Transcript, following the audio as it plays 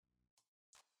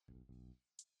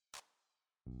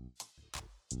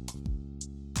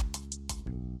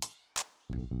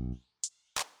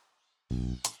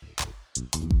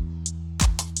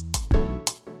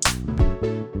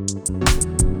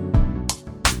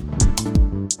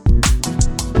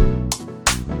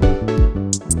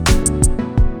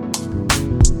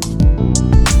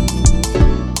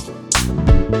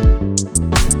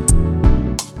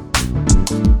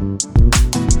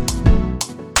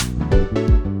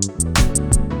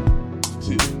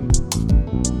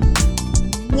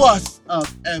What's up,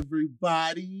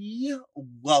 everybody?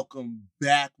 Welcome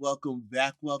back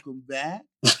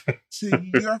to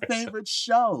your favorite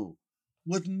show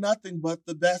with nothing but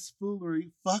the best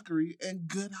foolery, fuckery, and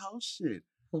good house shit.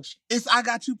 It's I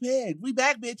Got You Pegged. We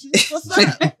back, bitches. What's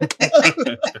up?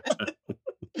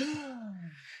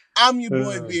 I'm your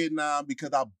boy Vietnam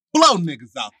because I blow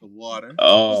niggas out the water.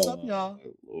 What's up, y'all?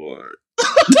 Lord.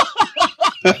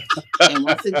 And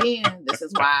once again, this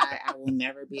is why I will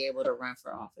never be able to run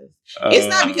for office. It's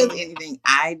not because of anything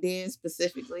I did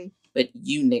specifically, but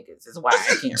you niggas is why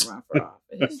I can't run for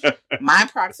office. My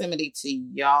proximity to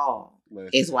y'all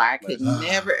is why I could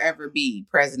never ever be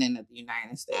president of the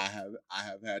United States. I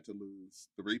have had to lose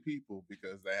 3 people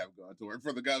because they have gone to work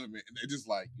for the government and they're just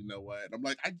like, you know what? And I'm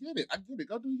like, I get it.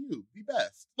 Go do you. Be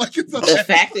best. Like it's okay. The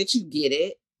fact that you get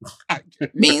it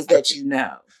means that you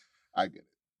know. I get it.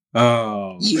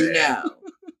 Oh, you know.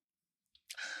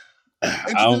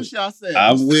 Introduce yourself.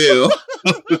 I will.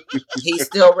 He's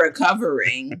still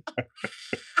recovering.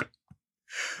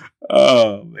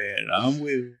 Oh man, I'm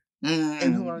Will.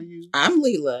 And who are you? I'm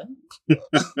Leela.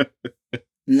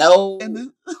 No.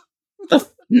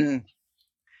 And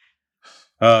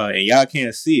y'all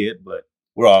can't see it, but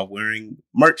we're all wearing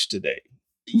merch today.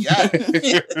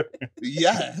 Yes.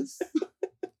 Yes.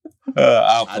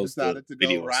 I decided to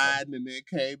go riding and then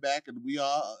came back and we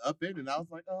all up in and I was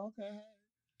like, oh, okay.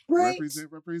 Right.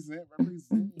 Represent.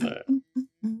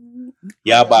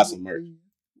 Y'all buy some merch.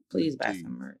 Please buy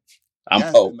some merch.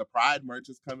 And the Pride merch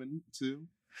is coming too.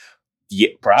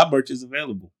 Yeah, Pride merch is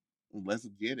available. Let's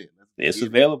get it. It's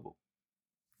available.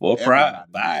 For Pride.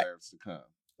 Buy it. To come.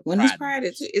 When is Pride?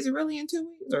 Is it really in 2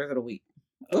 weeks or is it a week?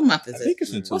 What month is it? I think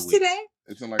it's in 2 What's weeks. Today?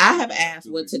 I have asked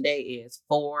what today is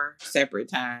 4 separate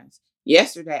times.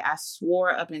 Yesterday, I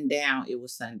swore up and down it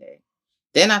was Sunday.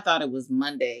 Then I thought it was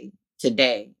Monday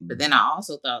today. But then I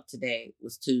also thought today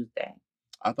was Tuesday.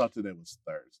 I thought today was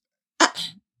Thursday.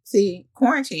 See,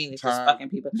 quarantine is just fucking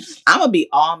people. I'm going to be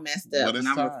all messed up when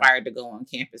I'm required to go on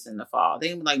campus in the fall.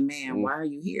 They're be like, ma'am, why are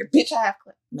you here? Bitch, I have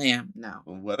class. Ma'am, no.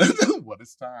 What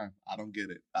is time? I don't get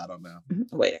it. I don't know.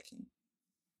 Wait, I can't.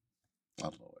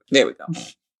 Oh, Lord. There we go.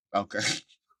 Okay.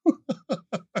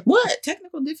 What?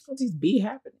 Technical difficulties be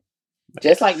happening.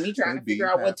 Just like me trying to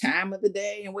figure out what time of the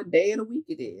day and what day of the week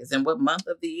it is and what month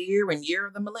of the year and year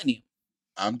of the millennium.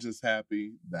 I'm just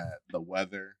happy that the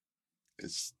weather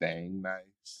is staying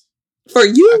nice. For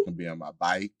you? I can be on my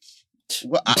bike.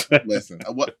 Listen,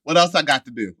 what else I got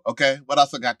to do? Okay? What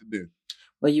else I got to do?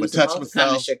 Well, you were touch supposed to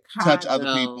come to Chicago touch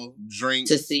other people, drink,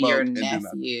 to see smoke, your and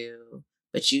nephew.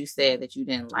 But you said that you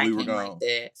didn't like him like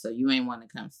that, so you ain't want to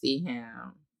come see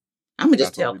him. I'm going to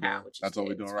just tell Kyle what you said. That's what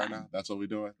we're doing right now? That's what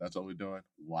we're doing?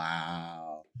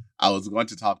 Wow. I was going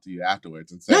to talk to you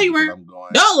afterwards and say, no, you weren't.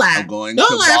 Don't lie. Don't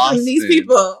lie from these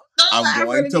people. I'm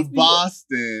going to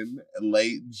Boston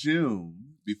late June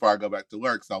before I go back to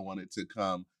work, so I wanted to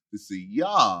come to see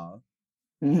y'all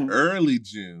early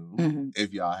June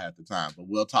if y'all had the time. But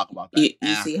we'll talk about that.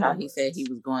 You see how he said he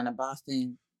was going to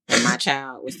Boston and my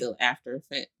child was still after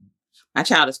effect? My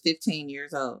child is 15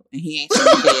 years old and he ain't seen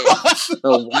me dead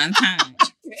but one time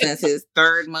since his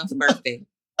 3rd month's birthday.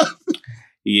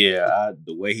 Yeah,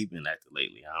 the way he been acting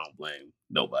lately, I don't blame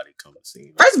nobody coming to see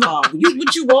him. First of all,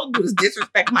 what you won't do is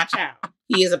disrespect my child.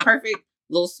 He is a perfect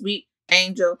little sweet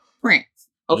angel prince.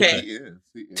 Okay. He is.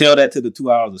 Tell that to the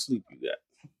 2 hours of sleep you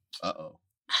got.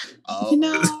 You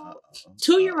know,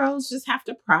 2-year-olds just have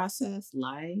to process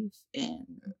life and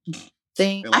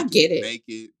think. I get it.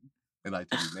 Naked. And like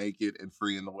to be naked and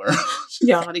free in the world.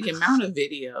 Y'all, the amount of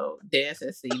video Des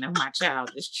has seen of my child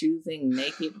just choosing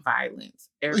naked violence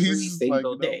every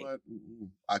single day. What?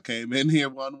 I came in here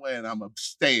one way and I'm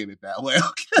staying it that way.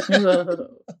 Okay.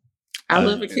 I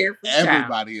love a carefree child.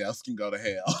 Everybody else can go to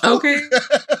hell. Okay.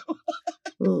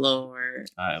 Lord.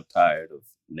 I am tired of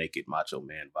naked macho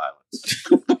man violence.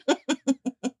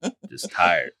 Just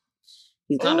tired.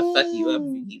 He's gonna fuck you up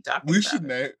if you keep talking about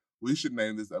it. We should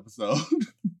name this episode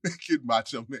Naked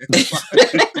Macho Man.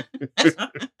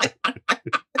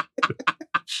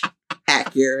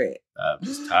 Accurate. I'm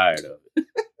just tired of it.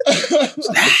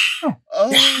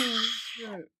 Oh,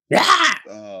 shit.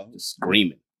 Just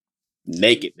screaming.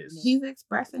 nakedness. He's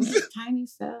expressing his tiny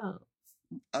self.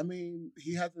 I mean,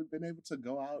 he hasn't been able to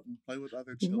go out and play with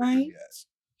other children Right. yet.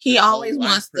 He His always whole life,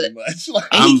 wants pretty to, much. Like,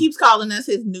 and he keeps calling us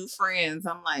his new friends.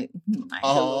 I'm like, I ain't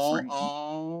your little friend.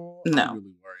 I'm No.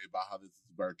 really worried about how this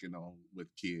is working on with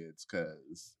kids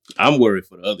because I'm worried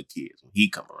for the other kids when he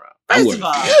come around. First of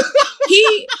all,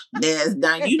 he is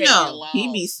done. You Leave me know, alone.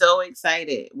 he be so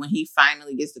excited when he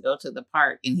finally gets to go to the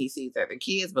park and he sees other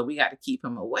kids, but we got to keep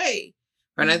him away.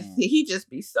 He just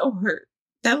be so hurt.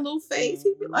 That little face,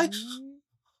 he be like,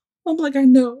 I'm like, I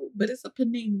know, but it's a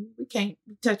panini. We can't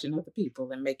be touching other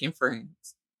people and making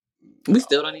friends. We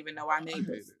still don't even know our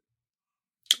neighbors.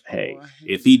 Hey,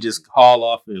 if he just haul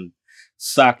off and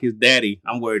sock his daddy,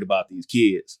 I'm worried about these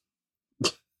kids.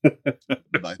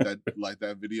 like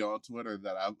that video on Twitter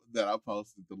that I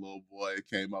posted. The little boy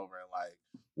came over and like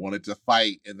wanted to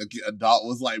fight, and the adult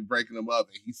was like breaking him up,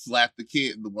 and he slapped the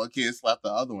kid, and the one kid slapped the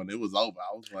other one. It was over.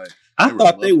 I was like, I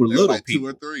thought they were little like people.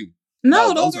 2 or 3.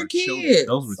 No, those are kids. Children.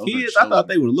 Those were kids. I thought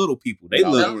they were little people.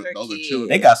 Those are children.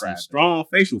 They got some strong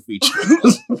facial features.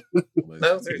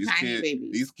 Those are tiny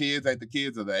babies. These kids ain't the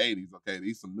kids of the 80s. Okay,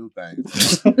 these some new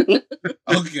things.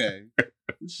 Okay.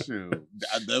 Shoot.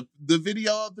 The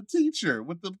video of the teacher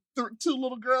with the 2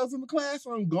 little girls in the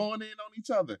classroom going in on each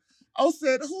other. I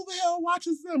said, who the hell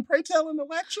watches them? Pray tell in the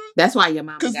lecture? That's why your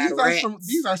mama got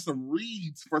these are some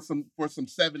reads for some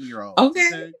 7-year-olds.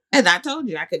 Okay. And I told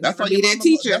you I could never be that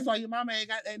teacher. That's why your mama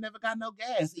ain't never got no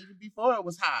gas, even before it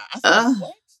was high. I said,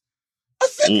 what? I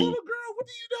said, little girl, what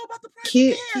do you know about the price of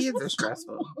gas? Kids are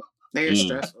stressful. They're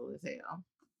stressful as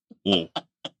hell.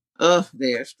 Ugh,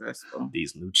 they're stressful.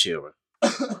 These new children.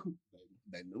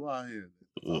 They new out here.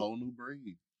 It's a whole new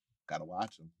breed. Gotta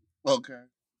watch them. Okay.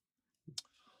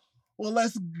 Well,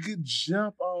 let's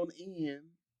jump on in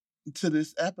to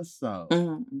this episode.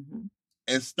 Mm-hmm.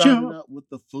 And starting up with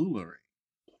the foolery.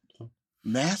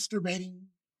 Masturbating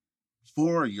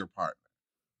for your partner.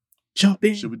 Jump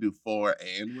in. Should we do for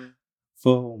and with?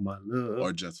 For my love.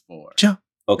 Or just for? Jump.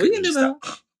 Okay. We can do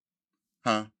both.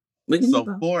 Huh? We can do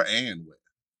both. For and with.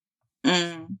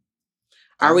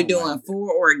 Are we doing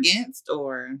for or against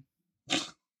or?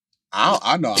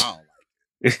 I know I don't like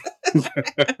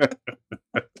it.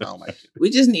 I don't like it. We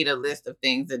just need a list of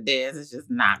things that Dez is just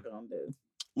not gonna do.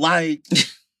 Like,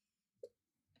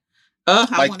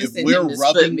 I want to send him this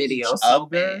foot video so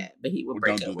bad, but he will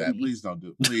break don't up do with that. me. Please don't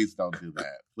do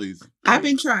that. Please. I've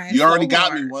been trying. You already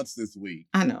got me once this week.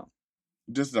 I know.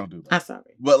 Just don't do that. I'm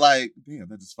sorry. But like, damn,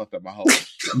 that just fucked up my whole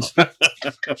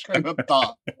train of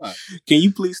thought. Can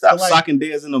you please stop socking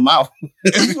Dez in the mouth?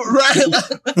 Right.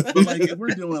 But like, if we're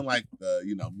doing like the,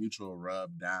 mutual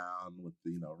rub down with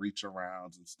the, reach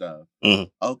arounds and stuff. Mm-hmm.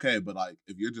 Okay. But like,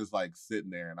 if you're just like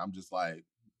sitting there and I'm just like,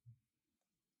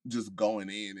 just going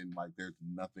in and like, there's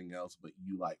nothing else but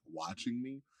you like watching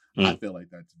me. I feel like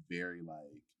that's very like,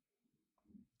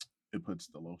 it puts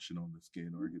the lotion on the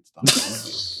skin or it gets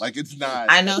the like it's not.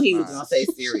 I know he was gonna say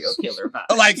serial killer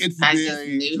vibes. Like it's I very, just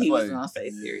knew he was gonna say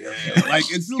serial yeah, killer. like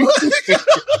it's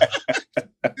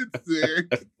it's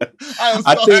serious. I am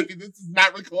so happy this is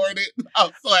not recorded.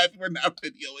 I'm so happy we're not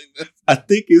videoing this. I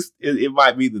think it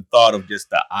might be the thought of just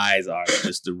the eyes are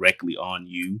just directly on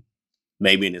you.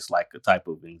 Maybe it's like a type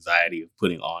of anxiety of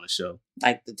putting on a show.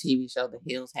 Like the TV show The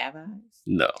Hills Have Eyes?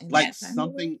 No. Like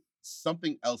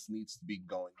something else needs to be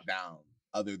going down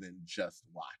other than just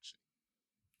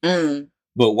watching.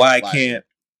 But why can't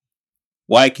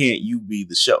you be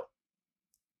the show?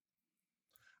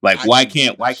 Like why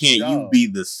can't you be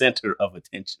the center of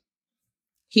attention?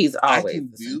 He's always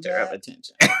the center of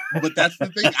attention. But that's the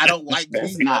thing. I don't like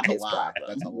being not a his lie. problem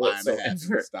That's a lie and a half.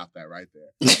 whatsoever. Stop that right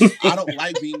there. I don't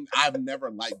like being. I've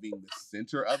never liked being the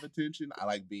center of attention. I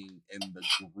like being in the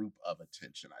group of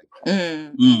attention. I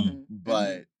guess.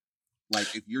 But like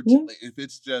if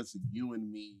it's just you and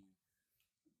me,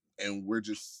 and we're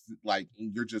just like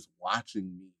you're just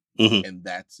watching me, and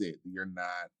that's it. You're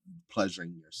not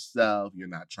pleasuring yourself. You're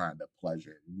not trying to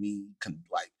pleasure me.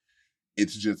 Like.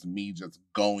 It's just me just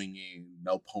going in,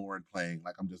 no porn playing.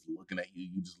 Like I'm just looking at you,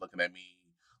 you just looking at me,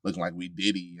 looking like we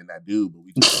Diddy and that dude, but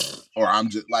we just, or I'm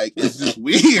just like, it's just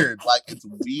weird. Like it's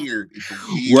weird. It's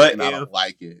weird and I don't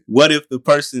like it. What if the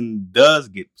person does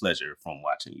get pleasure from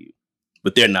watching you,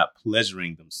 but they're not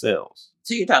pleasuring themselves?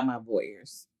 So you're talking about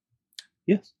voyeurs?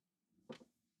 Yes.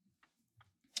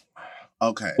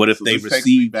 Okay. What if they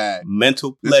receive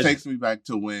mental pleasure? This takes me back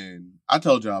to when I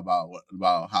told y'all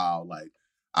about how like,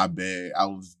 I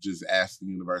was just asked the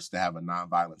universe to have a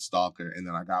nonviolent stalker, and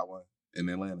then I got one in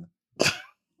Atlanta.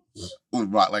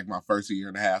 Like my first year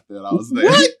and a half that I was there.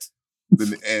 What?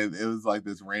 And it was like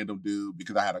this random dude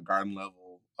because I had a garden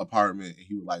level apartment, and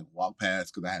he would like walk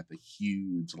past because I had the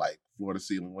huge like floor to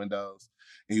ceiling windows,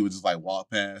 and he would just like walk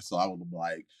past. So I would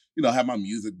like, you know, have my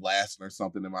music blasting or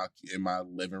something in my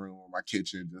living room or my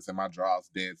kitchen, just in my drawers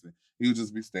dancing. He would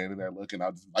just be standing there looking. I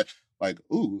was just like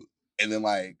ooh, and then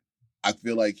like I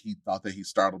feel like he thought that he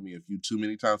startled me a few too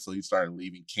many times, so he started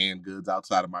leaving canned goods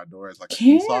outside of my door as like a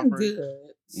peace offering.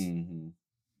 Goods. Mm-hmm.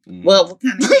 Mm-hmm. Well, what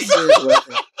kind of canned goods was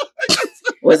it?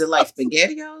 Was it like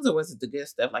SpaghettiOs or was it the good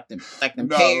stuff like them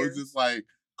No, pears? it was just like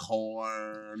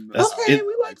corn. Okay,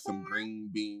 we like some green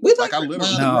beans. We like I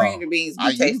literally the green beans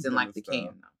be tasting like the can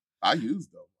though. I use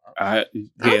them.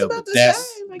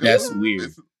 That's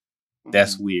weird.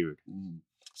 That's weird.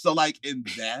 So like in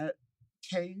that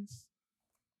case,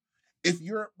 if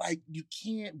you're like, you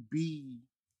can't be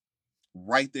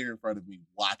right there in front of me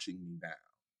watching me now.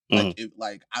 Like if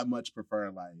like I much prefer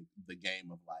like the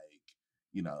game of like,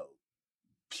 you know,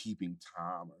 peeping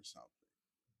Tom or something.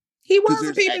 He was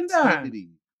a peeping Tom.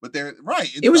 But they're right.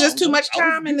 It was just too much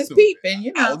time in this peeping,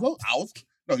 you know.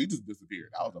 No, he just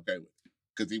disappeared. I was okay with it.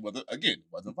 Because he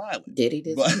wasn't violent. Did he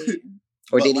disappear?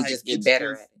 Or did he just get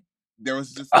better at it? There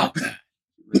was just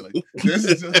really.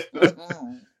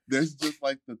 There's just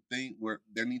like the thing where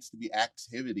there needs to be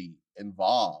activity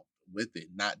involved with it,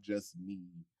 not just me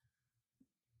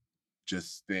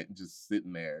just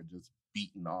sitting there, just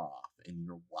beating off, and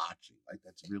you're watching. Like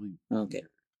that's really weird.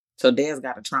 So Dad's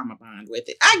got a trauma bond with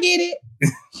it. I get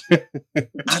it.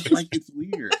 It's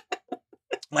weird.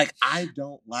 Like I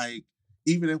don't like,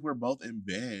 even if we're both in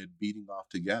bed beating off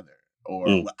together,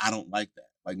 or I don't like that.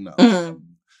 Like no,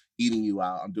 I'm eating you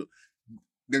out. I'm doing.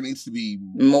 There needs to be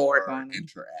more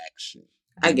interaction.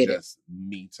 I get just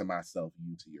me to myself,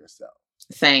 you to yourself.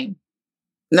 Same.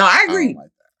 No, I agree. I don't like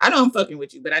that. I know I'm fucking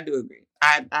with you, but I do agree.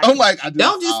 I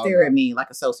don't just stare at me like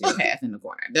a sociopath in the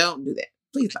corner. Don't do that.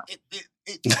 Please don't.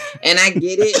 And I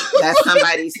get it. That's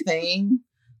somebody's thing.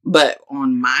 But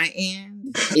on my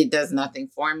end, it does nothing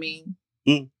for me.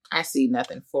 I see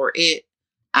nothing for it.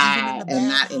 I am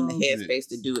not in the headspace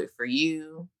to do it for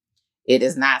you. It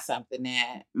is not something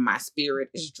that my spirit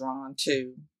is drawn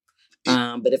to.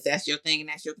 But if that's your thing and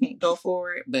that's your kink, go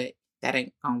for it. But that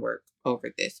ain't gonna work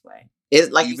over this way. It's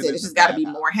like you said, it's just gotta be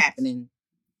more happening.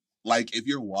 Like if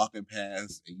you're walking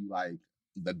past and you like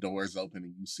the door's open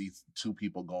and you see two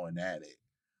people going at it,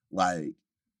 like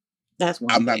that's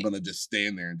one I'm thing. not gonna just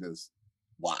stand there and just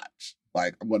watch.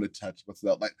 Like I'm gonna touch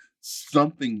myself. Like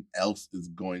something else is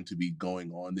going to be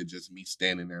going on than just me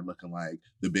standing there looking like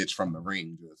the bitch from The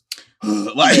Ring. Just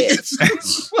like, it's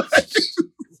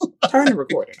turn the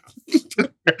recording off.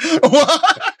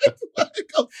 What?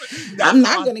 I'm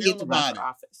not gonna get to my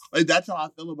office. Like that's how I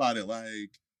feel about it.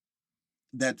 Like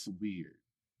that's weird.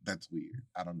 That's weird.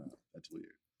 I don't know. That's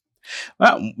weird.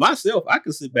 Well, myself, I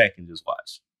could sit back and just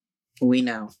watch. We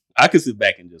know. I could sit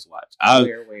back and just watch.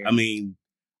 I mean,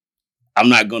 I'm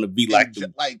not gonna be like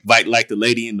the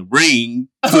lady in The Ring,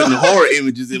 putting horror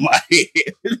images in my head.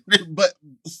 But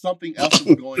something else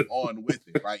is going on with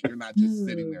it, right? You're not just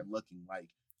sitting there looking. Like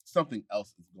something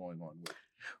else is going on with it.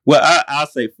 Well, I'll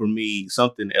say for me,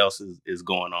 something else is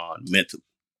going on mentally.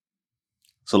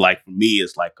 So, like for me,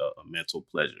 it's like a mental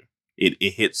pleasure.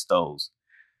 It hits those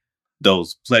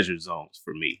pleasure zones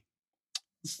for me.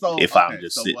 So if I'm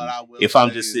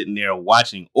just sitting there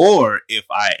watching, or if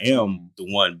I am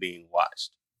the one being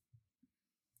watched,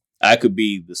 I could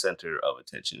be the center of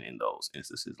attention in those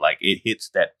instances. Like it hits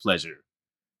that pleasure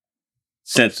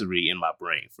sensory in my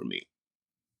brain for me.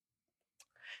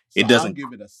 So it doesn't. I'll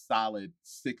give it a solid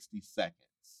 60 seconds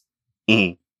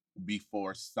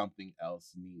before something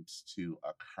else needs to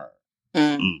occur.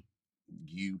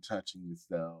 You touching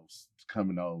yourselves,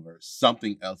 coming over,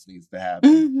 something else needs to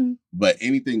happen. But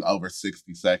anything over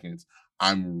 60 seconds,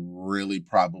 I'm really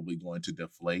probably going to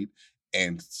deflate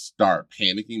and start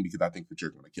panicking because I think that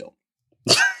you're going to kill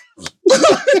me.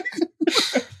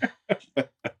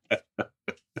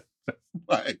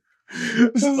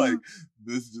 like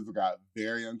this just got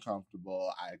very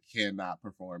uncomfortable. I cannot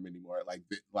perform anymore.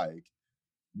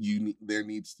 There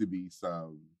needs to be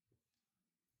some.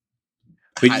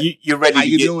 But you're ready. How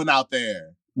you doing out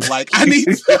there? Like I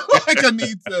need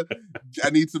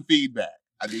some feedback.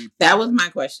 That was my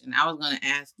question. I was going to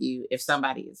ask you if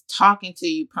somebody is talking to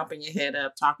you, pumping your head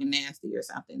up, talking nasty or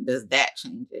something. Does that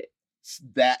change it?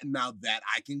 That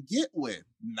I can get with.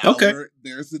 Now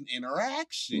there's an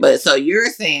interaction. But so you're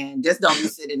saying just don't be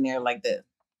sitting there like this,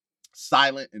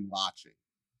 silent and watching,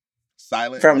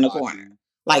 from the corner.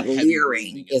 Like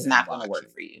leering is not going to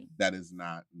work for you. That is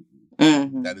not.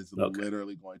 That is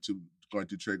literally going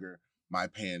to trigger my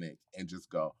panic and just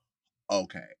go,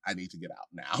 okay, I need to get out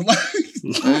now.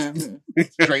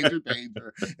 Like, stranger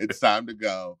danger. It's time to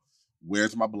go.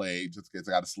 Where's my blade? Just in case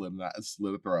I got to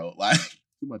slit a throat. Like,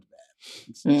 too much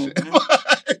bad.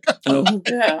 Oh,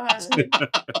 God.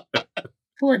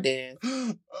 Poor Dad.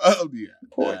 Oh, yeah.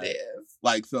 Poor Dad.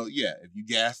 Like, so, yeah, if you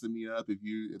gassing me up,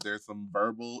 if there's some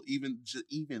verbal, even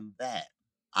that,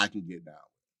 I can get down.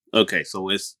 Okay, so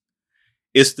it's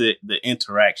the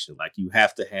interaction. Like, you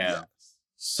have to have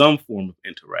some form of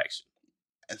interaction.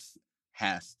 It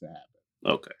has to happen.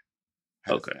 Okay.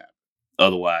 Has to happen.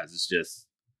 Otherwise, it's just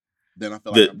then I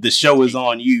feel like the show is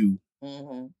on you.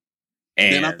 Mm-hmm.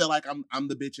 And then I feel like I'm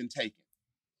the bitch in Taken.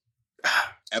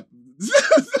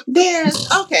 There's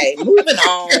okay. Moving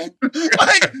on.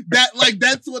 Like that. Like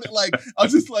that's what it like. I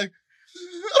was just like,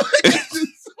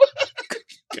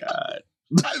 God.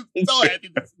 I'm so happy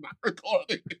this is not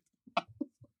recording.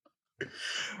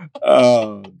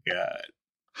 Oh God.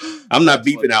 I'm not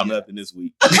beeping out nothing this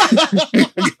week. I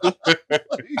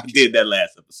did that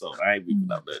last episode. I ain't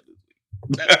beeping out nothing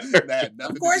this week.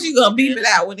 Of course you're going to beep it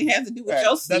out when it has to do with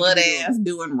your slut ass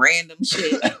doing random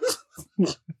shit.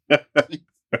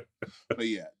 But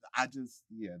yeah,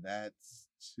 that's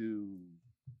too.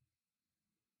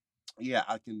 Yeah,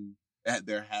 I can.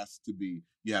 There has to be.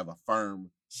 You have a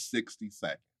firm 60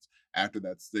 seconds. After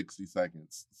that 60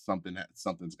 seconds, something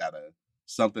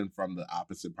from the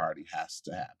opposite party has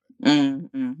to happen.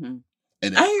 Mm-hmm.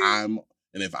 And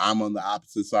if I'm on the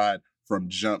opposite side from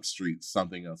Jump Street,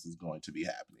 something else is going to be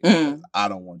happening. Because I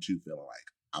don't want you feeling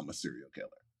like I'm a serial killer,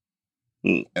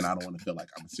 and I don't want to feel like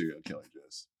I'm a serial killer.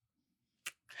 Just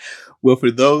well,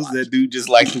 for those that do just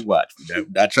like to watch,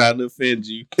 not trying to offend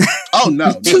you. Oh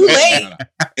no, too late. No.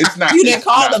 It's not. You didn't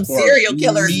call them serial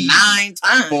killers 9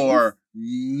 times. For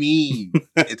me,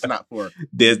 it's not for.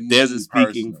 Des is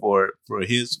speaking for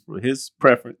his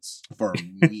preference. For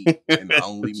me and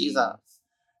only me. Jesus.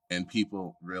 And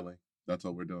people, really, that's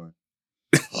what we're doing.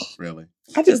 Really.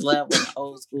 I just love when the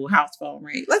old school house phone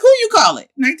rings. Like, who you calling?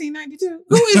 1992.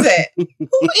 Who is that? Who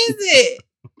is it?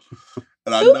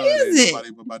 And I know it ain't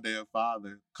somebody but my damn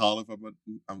father calling from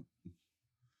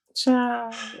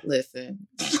Child, listen.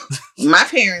 My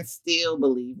parents still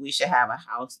believe we should have a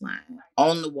house line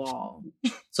on the wall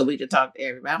so we could talk to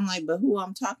everybody. I'm like, but who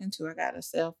I'm talking to? I got a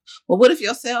cell. Well, what if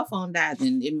your cell phone died?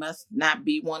 Then it must not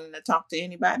be wanting to talk to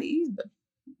anybody either.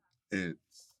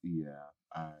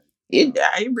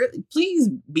 I really, please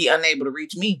be unable to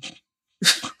reach me.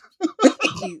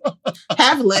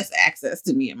 Have less access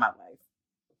to me in my life.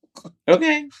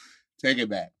 Okay. Take it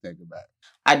back.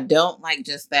 I don't like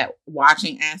just that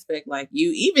watching aspect like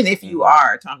you, even if you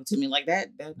are talking to me like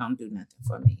that don't do nothing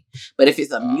for me. But if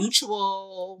it's a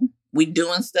mutual, we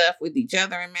doing stuff with each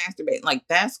other and masturbating, like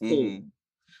that's cool.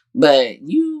 But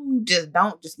you just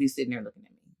don't just be sitting there looking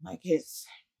at me. Like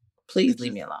please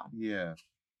leave me alone. Yeah.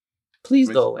 Please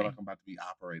go away. Like I'm about to be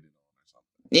operated on or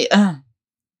something.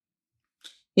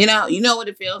 Yeah. You know what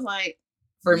it feels like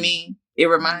for me? It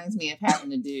reminds me of having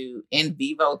to do in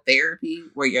vivo therapy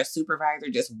where your supervisor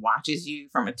just watches you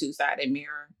from a 2-sided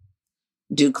mirror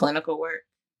do clinical work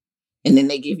and then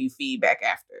they give you feedback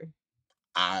after.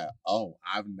 I've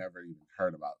never even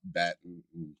heard about that.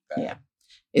 Yeah.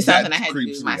 It's something I had to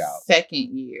do my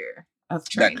second year of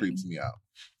training. That creeps me out.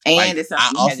 And like, it's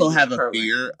something I also have a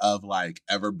fear of like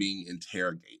ever being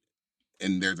interrogated.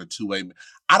 And there's a two-way.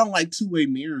 I don't like two-way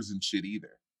mirrors and shit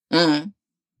either. Mm-hmm.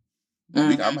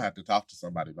 I'm gonna have to talk to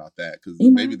somebody about that because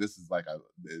maybe this is like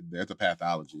there's a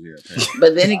pathology here. Apparently.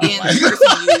 But then again, the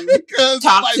person you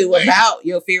talk to about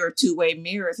your fear of two-way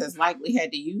mirrors has likely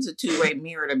had to use a two-way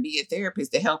mirror to be a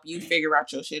therapist to help you figure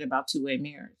out your shit about two-way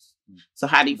mirrors. So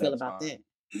how do you feel about that?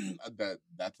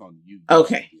 That's on you.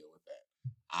 Okay. Deal with that.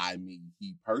 I mean,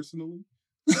 he personally.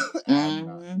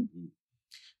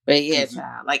 But yeah,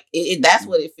 child, like that's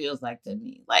what it feels like to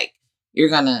me. Like. You're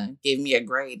going to give me a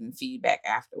grade and feedback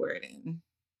afterward. And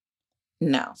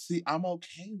no. See, I'm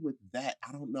okay with that.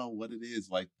 I don't know what it is.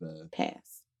 Like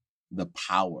pass. The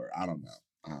power. I don't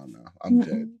know. I'm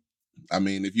good. I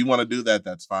mean, if you want to do that,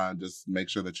 that's fine. Just make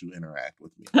sure that you interact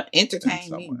with me. Entertain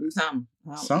me. Do something.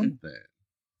 Something.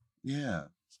 Yeah.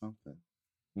 Something.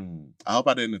 I hope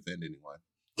I didn't offend anyone.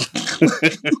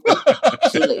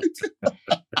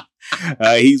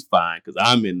 He's fine because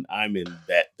I'm in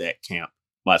that camp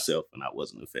myself, and I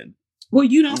wasn't offended. Well,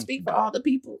 you don't speak for all the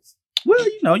peoples. Well,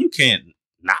 you can't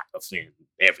not offend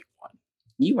everyone.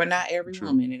 You are not every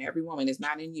woman, and every woman is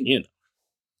not in you. You know.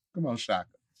 Come on, Shaka.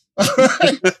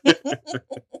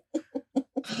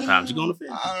 Sometimes you're gonna offend.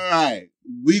 All right,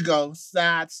 we go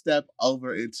sidestep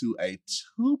over into a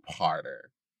 2-parter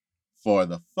for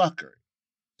the fuckery.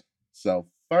 So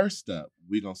first up,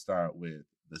 we're gonna start with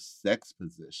the sex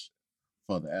position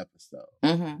for the episode.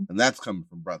 Mm-hmm. And that's coming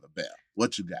from Brother Bell.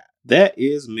 What you got? That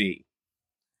is me.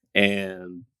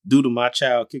 And due to my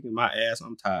child kicking my ass,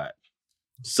 I'm tired.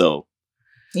 So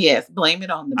yes, blame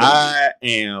it on the baby. I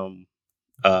am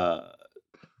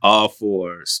all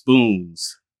for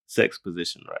Spoon's sex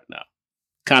position right now.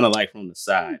 Kind of like from the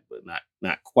side, but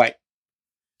not quite.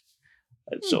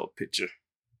 I'd show a picture.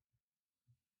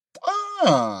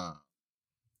 I'm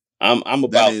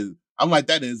about.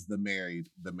 That is the married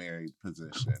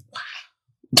position.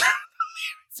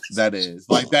 That is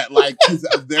like that. Like, 'cause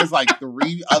there's like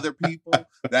 3 other people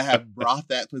that have brought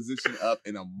that position up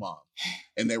in a month,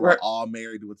 and they were all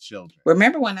married with children.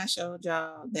 Remember when I showed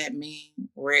y'all that meme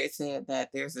where it said that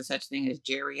there's a such thing as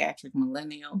geriatric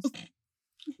millennials?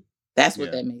 That's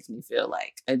what that makes me feel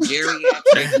like. A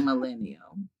geriatric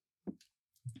millennial.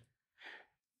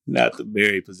 Not the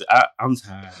married position. I'm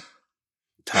tired.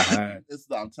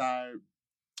 I'm tired.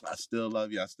 I still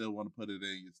love you. I still want to put it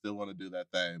in. You still want to do that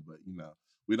thing, but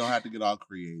we don't have to get all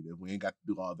creative. We ain't got to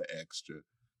do all the extra.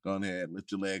 Go ahead,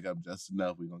 lift your leg up just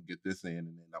enough. We're gonna get this in,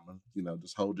 and then I'm gonna,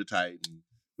 just hold it tight, and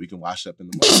we can wash up in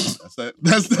the morning. That's it.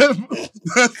 That's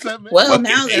that. Well,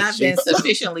 now that I've been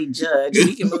sufficiently judged,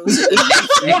 we can move to the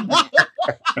next segment.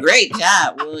 Great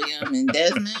job, William and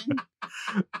Desmond.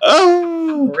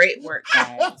 Oh, great work,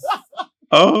 guys.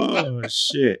 Oh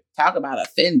shit! Talk about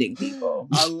offending people.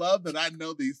 I love that I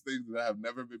know these things that I have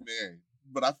never been married,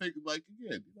 but I think like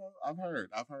again, I've heard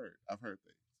things,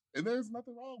 and there's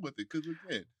nothing wrong with it because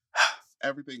again,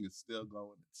 everything is still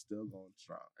going strong.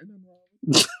 Ain't nothing wrong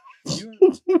with it.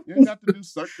 You ain't got to do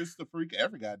circus to freak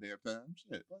every goddamn time.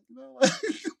 Shit,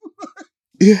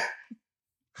 yeah.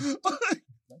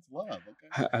 That's love, okay?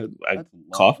 That's love.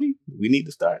 Coffee? We need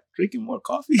to start drinking more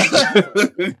coffee. I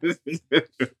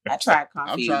tried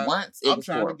coffee once. I'm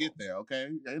trying to get there, okay?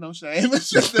 Ain't no shame. It's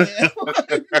just there.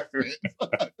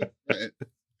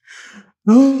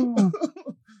 I'm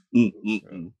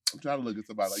trying to look at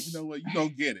somebody like, you know what? You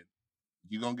don't get it.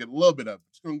 You're going to get a little bit of it.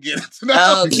 You're going to get it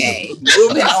tonight. Okay.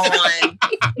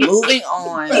 Moving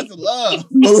on. That's love.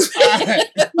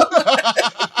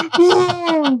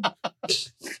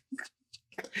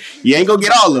 You ain't going to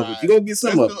get all of it. You're going to get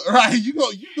some of it. Right. You're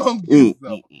going to get some.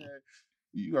 Okay?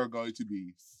 You are going to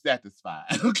be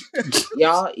satisfied. Okay.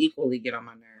 Y'all equally get on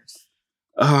my nerves.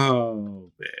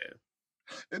 Oh, man.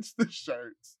 It's the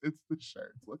shirts.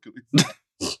 What can we say?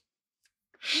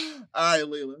 All right,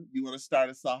 Leila, you want to start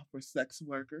us off for sex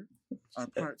worker?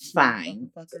 Fine.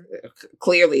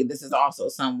 Clearly, this is also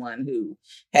someone who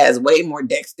has way more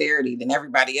dexterity than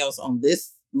everybody else on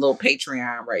this little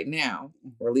Patreon right now,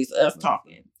 or at least us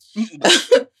talking.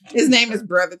 His name is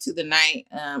Brother to the Night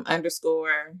 _ this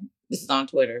is on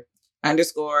Twitter _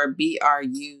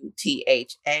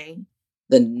 BRUTHA,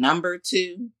 the number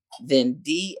 2, then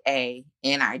DANIGHT.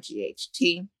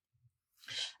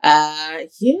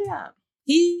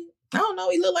 I don't know,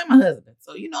 he looked like my husband.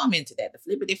 So, I'm into that. The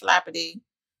flippity floppity,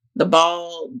 the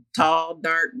bald, tall,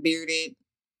 dark, bearded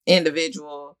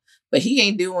individual. But he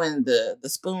ain't doing the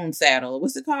spoon saddle.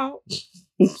 What's it called?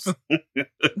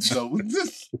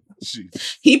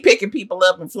 He picking people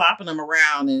up and flopping them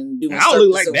around and doing I don't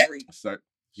look like that.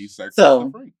 He's so,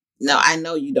 the freak. No, I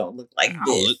know you don't look like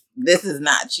this. This is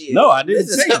not you. No, I didn't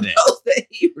say that. That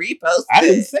he reposted. I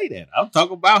didn't say that. I'm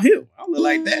talking about him. I don't look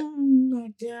like that. Oh my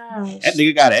gosh. That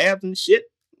nigga got abs and shit.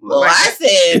 Well, I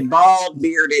said bald,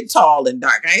 bearded, tall, and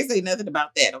dark. I ain't say nothing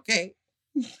about that, okay?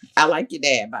 I like your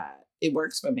dad vibe. It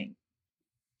works for me.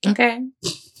 Okay?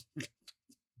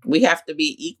 We have to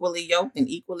be equally yoked and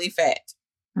equally fat.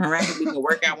 All right? We can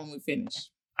work out when we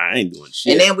finish. I ain't doing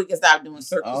shit. And then we can stop doing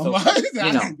circles. I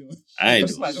ain't doing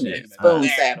shit. Spoon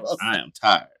saddles. I am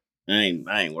tired. I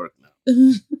ain't working out.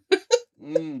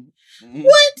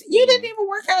 What? You didn't even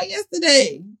work out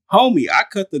yesterday. Homie, I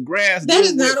cut the grass. That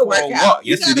is not a workout.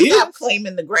 Yes, it is. Stop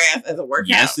claiming the grass as a workout.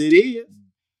 Yes, it is.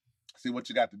 See, what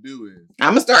you got to do is...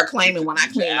 I'm going to start claiming when I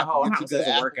clean the whole house as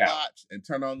a workout. And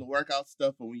turn on the workout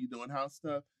stuff for when you're doing house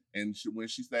stuff. And when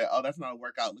she said, oh, that's not a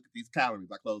workout, look at these calories.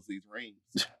 I close these rings.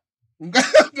 Right.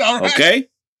 Okay.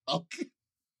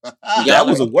 That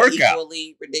was a workout.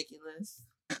 Equally ridiculous.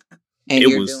 And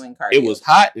you're doing cardio. It was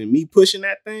hot and me pushing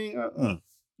that thing.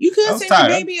 You couldn't send your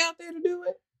baby out there to do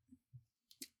it?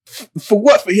 For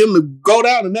what? For him to go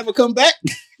down and never come back?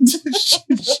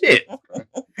 Shit.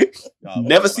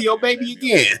 Never see your baby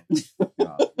again.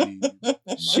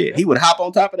 Shit. He would hop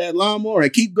on top of that lawnmower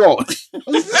and keep going.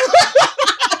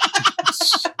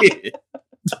 Shit.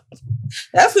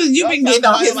 That's because you've been getting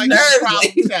on his like nerves.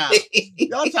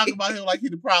 Y'all talking about him like he's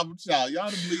the problem child. Y'all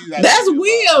don't believe that. That's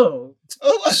Will.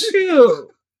 Oh, shoot.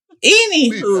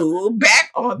 Anywho,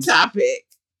 back on topic.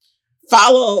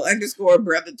 Follow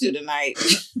 _brother to tonight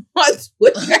on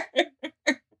Twitter.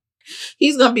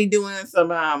 He's gonna be doing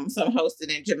some hosting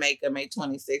in Jamaica May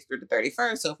 26th through the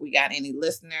 31st. So if we got any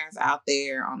listeners out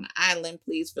there on the island,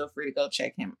 please feel free to go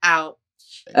check him out.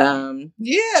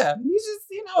 Yeah, he's just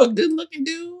a good looking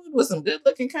dude with some good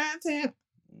looking content.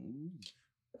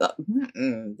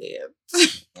 And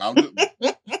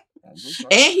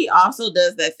he also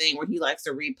does that thing where he likes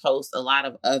to repost a lot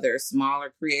of other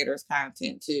smaller creators'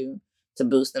 content too, to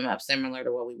boost them up, similar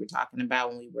to what we were talking about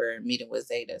when we were meeting with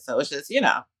Zeta. So it's just,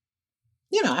 I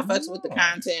fucks with the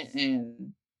content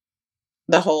and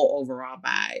the whole overall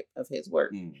vibe of his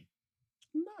work. Nice.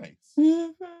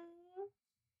 Mm-hmm.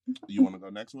 You want to go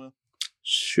next, Will?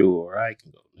 Sure, I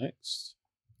can go next.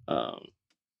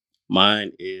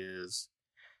 Mine is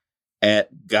at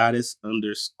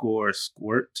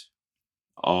goddess_squirt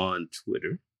on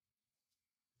Twitter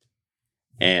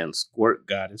and Squirt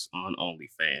Goddess on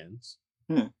OnlyFans.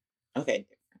 Okay.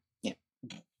 Yeah.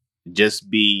 Just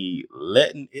be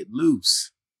letting it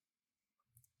loose.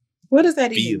 What does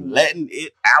that even mean? Be letting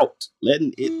it out.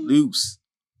 Letting it loose.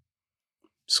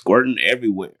 Squirting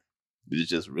everywhere. It's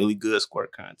just really good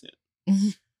squirt content.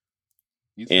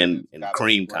 and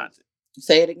cream content.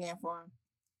 Say it again for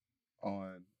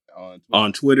him.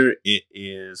 On Twitter, it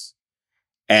is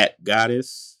at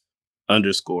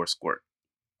goddess_squirt.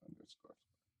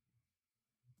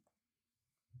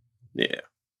 Yeah.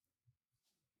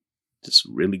 Just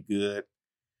really good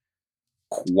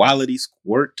quality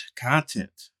squirt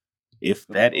content. If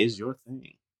that is your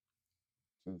thing.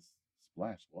 Just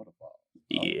splash waterfall.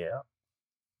 Yeah.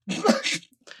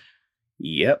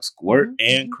 Yep. Squirt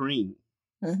and cream.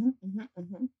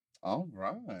 All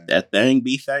right. That thing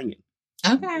be thangin'.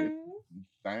 Okay.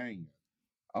 Thang.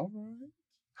 All right.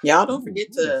 Y'all don't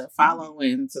forget to follow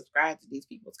and subscribe to these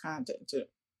people's content too.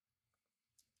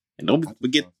 And don't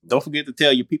forget to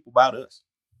tell your people about us.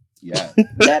 Yeah.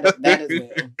 that is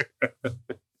well.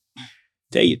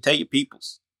 Tell your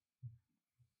peoples.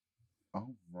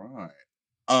 All right.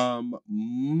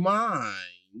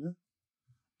 Mine.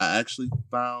 I actually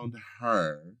found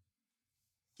her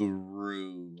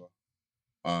through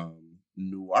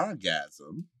New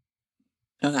Orgasm.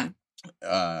 Okay.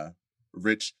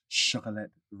 Rich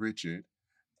Chocolate Richard,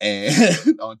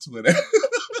 and on Twitter.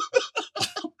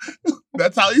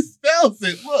 That's how he spells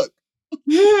it. Look.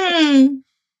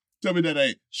 Tell me that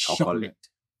ain't chocolate.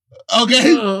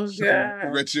 Okay. Oh,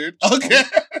 God. Richard. Okay.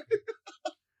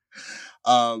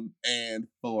 And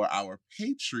for our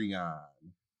Patreon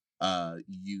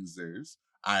users,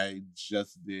 I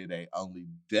just did a Only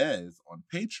Dez on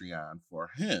Patreon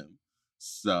for him.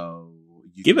 So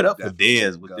you give it up for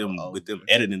Dez with them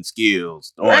editing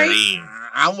skills. Right.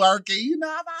 I'm working,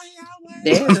 I'm out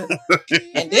here.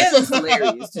 And Dez is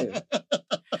hilarious too.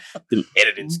 Them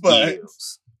editing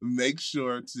skills. Make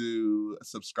sure to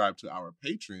subscribe to our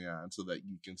Patreon so that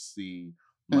you can see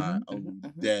my Only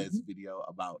Dez video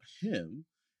about him.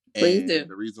 Please do.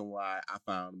 The reason why I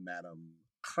found Madam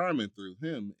Carmen through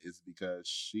him is because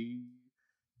she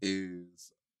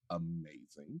is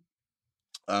amazing.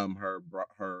 Her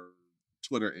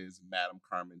Twitter is Madam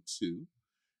Carmen 2,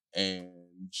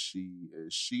 and she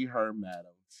is her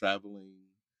Madam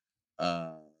traveling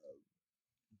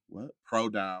pro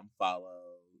dom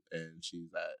follow, and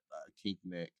she's at Kink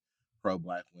Nick, pro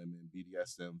black women,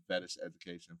 BDSM, fetish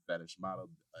education, fetish model,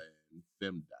 and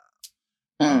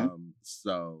femdom.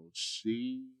 So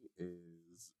she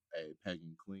is a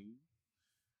pagan queen.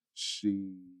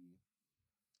 She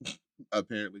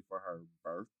apparently for her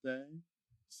birthday,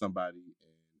 somebody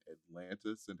in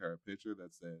Atlanta sent her a picture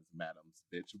that says Madam's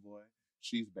Bitch Boy.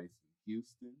 She's based in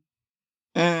Houston.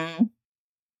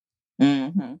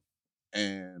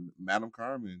 And Madam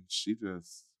Carmen, she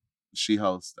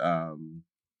hosts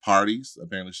parties.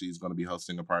 Apparently she's going to be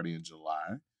hosting a party in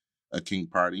July, a kink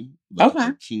party.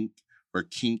 Looking for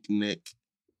Kink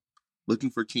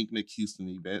Nick Houston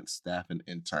events, staff and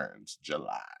interns,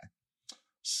 July.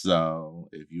 So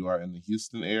if you are in the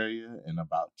Houston area and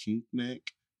about Kink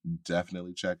Nick,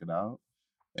 definitely check it out.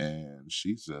 And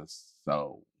she's just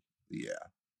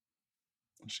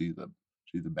she's a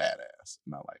badass,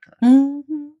 and I like her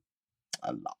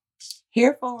a lot.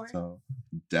 Here for it. So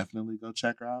definitely go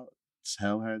check her out.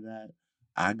 Tell her that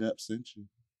I got sent you.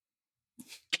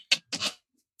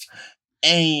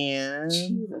 And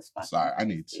sorry, I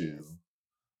need to.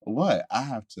 What? I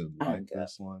have to like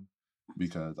this one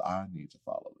because I need to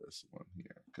follow this one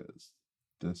here because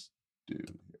this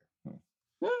dude here.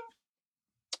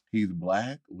 He's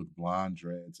black with blonde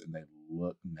dreads and they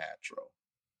look natural.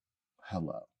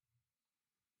 Hello.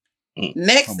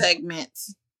 Next segment.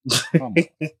 Come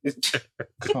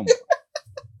on.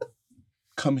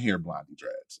 Come here, Blondie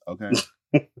Dreads, okay?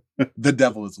 The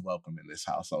devil is welcome in this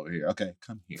house over here, okay?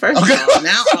 Come here. First okay? of all,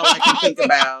 now all I can think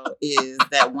about is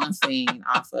that one scene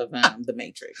off of The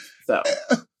Matrix. So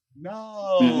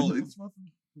no, it's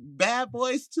Bad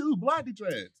Boys 2, Blondie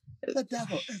Dreads. The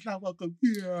devil is not welcome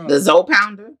here. The Zoe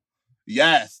Pounder.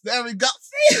 Yes, there we go.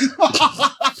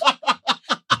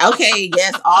 Okay,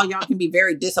 yes, all y'all can be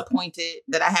very disappointed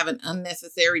that I have an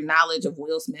unnecessary knowledge of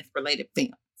Will Smith related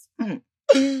films.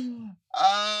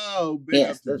 Oh,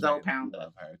 yes, the Zoe Pounder.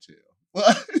 Love her too.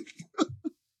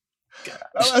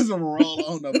 Let's roll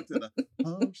on over to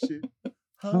the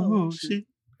shit.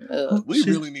 We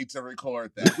really need to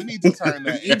record that. We need to turn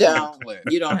that into a clip.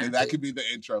 You don't have and to. that could be the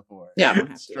intro for it.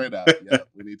 Yeah, straight up. Yeah,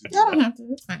 we need to do that. Don't have to.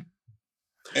 It's fine.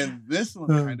 And this one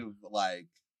kind of like,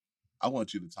 I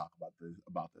want you to talk about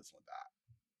this one, Doc.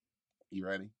 You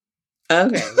ready?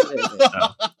 Okay.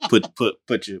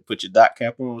 Put your Doc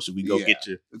cap on. Should we go get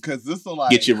your? Because this will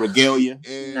like get your regalia.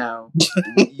 No.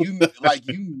 you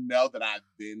know that I've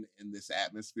been in this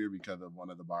atmosphere because of one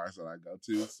of the bars that I go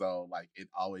to. So like it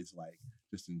always like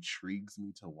just intrigues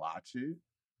me to watch it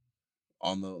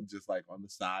on the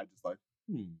side, just like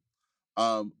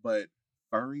but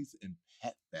furries and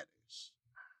pet fetish.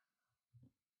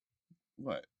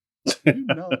 What? You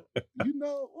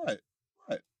know what?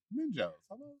 Ninjas.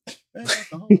 Hello? They got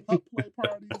the whole pup play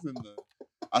parties and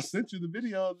I sent you the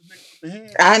video of the nigga with the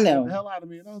head. I know. The hell out of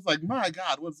me. And I was like, my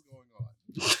God, what's going on?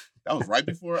 That was right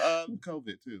before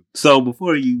COVID too. So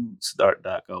before you start,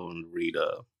 Doc, I want to read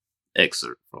a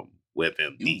excerpt from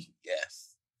WebMD.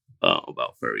 Yes.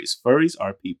 About furries. Furries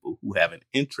are people who have an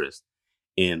interest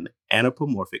in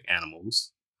anthropomorphic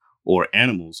animals or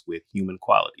animals with human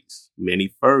qualities. Many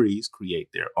furries create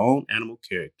their own animal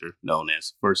character known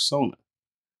as fursona,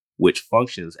 which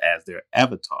functions as their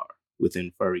avatar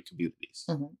within furry communities.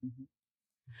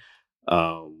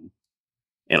 And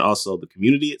also, the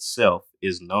community itself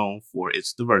is known for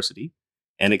its diversity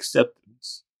and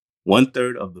acceptance.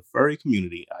 1/3 of the furry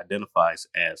community identifies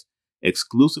as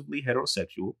exclusively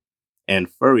heterosexual, and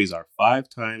furries are 5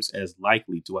 times as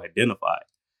likely to identify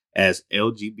as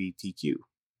LGBTQ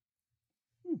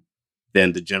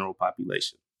than the general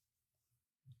population.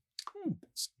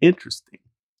 It's interesting.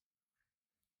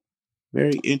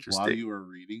 Very interesting. While you were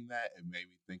reading that, it made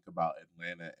me think about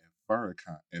Atlanta and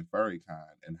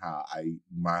FurryCon and how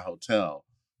my hotel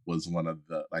was one of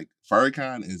the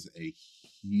FurryCon is a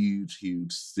huge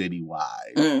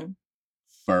citywide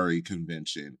furry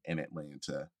convention in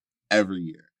Atlanta every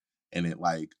year, and it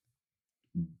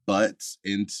butts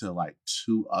into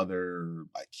 2 other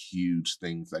huge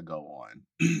things that go on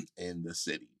in the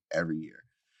city every year.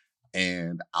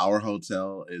 And our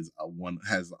hotel is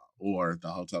the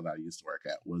hotel that I used to work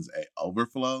at was a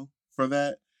overflow for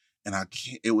that. And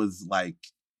it was I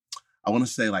want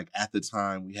to say at the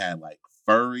time we had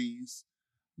furries,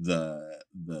 the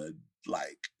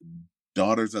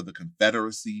Daughters of the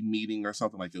Confederacy meeting or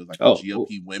something it was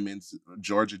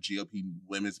Georgia GOP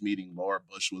women's meeting. Laura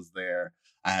Bush was there.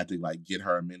 I had to get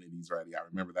her amenities ready. I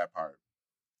remember that part.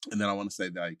 And then I want to say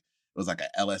that it was an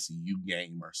LSU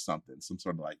game or something, some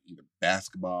sort of either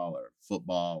basketball or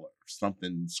football or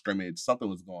something, scrimmage, something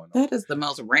was going on. That is the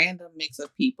most random mix of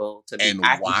people to be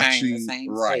occupying the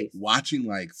same space.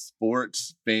 Watching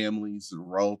sports families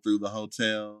roll through the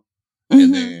hotel.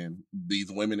 And then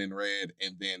these women in red,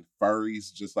 and then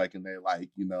furries just and they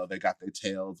they got their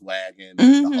tails wagging, and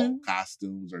the whole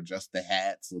costumes or just the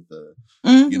hats with the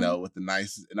with the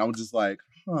nice. And I was just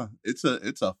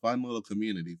it's a fun little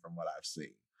community from what I've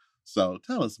seen. So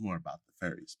tell us more about the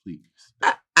furries, please.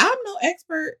 I'm no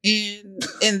expert in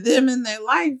them in their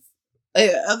life,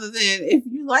 other than if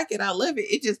you like it, I love it.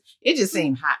 It just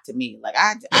seemed hot to me.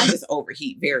 I just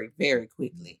overheat very, very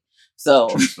quickly. So.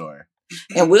 True story.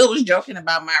 And Will was joking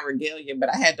about my regalia, but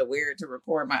I had to wear it to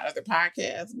record my other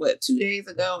podcast, 2 days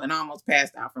ago, and almost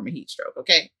passed out from a heat stroke.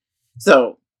 Okay.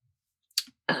 So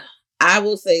I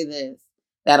will say this,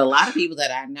 that a lot of people that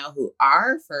I know who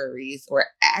are furries were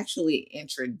actually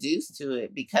introduced to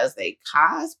it because they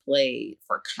cosplayed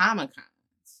for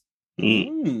Comic-Cons.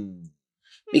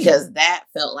 Because that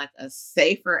felt like a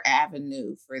safer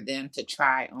avenue for them to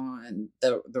try on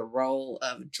the role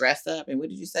of dress up and what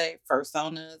did you say?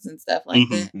 Fursonas and stuff like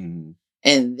that.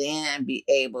 And then be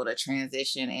able to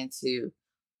transition into,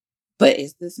 but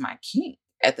is this my kink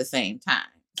at the same time?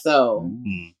 So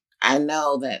I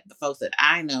know that the folks that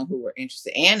I know who were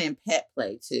interested and in pet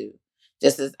play too,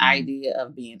 just this idea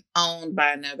of being owned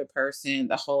by another person,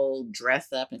 the whole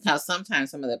dress up, and how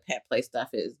sometimes some of the pet play stuff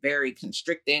is very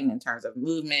constricting in terms of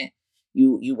movement.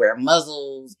 You wear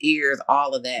muzzles, ears,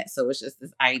 all of that. So it's just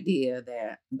this idea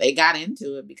that they got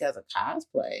into it because of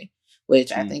cosplay.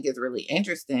 which I think is really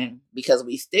interesting because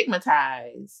we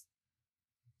stigmatize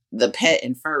the pet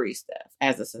and furry stuff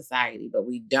as a society, but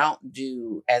we don't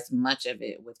do as much of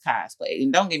it with cosplay.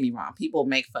 And don't get me wrong, people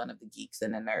make fun of the geeks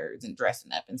and the nerds and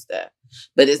dressing up and stuff,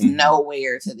 but it's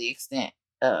nowhere to the extent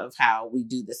of how we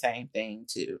do the same thing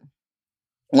to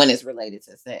when it's related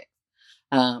to sex.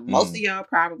 Most of y'all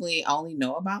probably only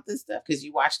know about this stuff because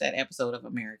you watched that episode of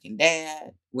American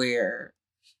Dad where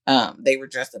they were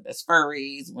dressed up as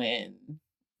furries when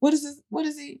what is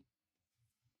he?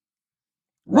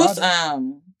 What's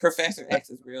Professor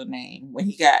X's real name when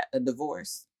he got a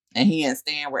divorce and he and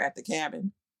Stan were at the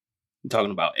cabin? You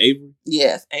talking about Avery?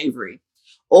 Yes, Avery.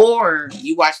 Or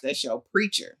you watch that show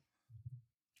Preacher.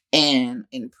 And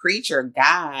in Preacher,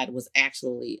 God was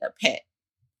actually a pet.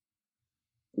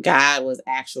 God was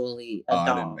actually a dog.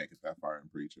 I didn't make it that far in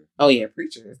Preacher. Oh yeah,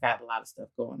 Preacher has got a lot of stuff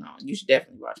going on. You should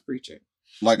definitely watch Preacher.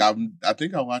 Like I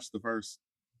think I watched the first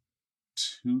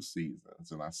 2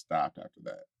 seasons and I stopped after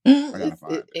that. I gotta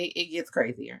find it. It gets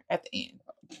crazier at the end,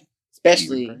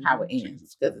 especially how it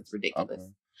ends because it's ridiculous.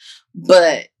 Okay.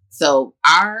 But so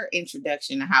our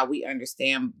introduction to how we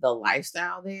understand the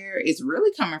lifestyle there is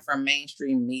really coming from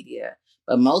mainstream media.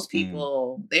 But most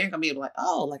people, they ain't gonna be able to like,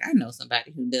 oh, like I know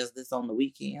somebody who does this on the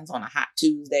weekends on a hot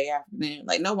Tuesday afternoon.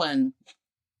 Like no one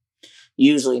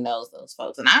usually knows those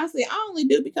folks. And honestly, I only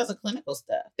do because of clinical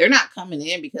stuff. They're not coming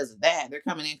in because of that. They're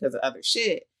coming in because of other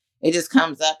shit. It just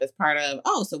comes up as part of,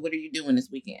 oh, so what are you doing this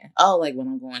weekend? Oh, like when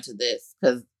I'm going to this.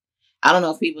 Because I don't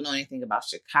know if people know anything about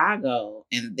Chicago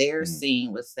and their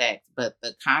scene with sex, but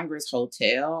the Congress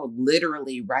Hotel,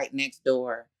 literally right next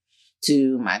door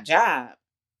to my job,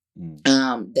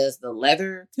 does the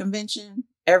leather convention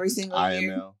every single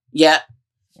year. IML. Yep.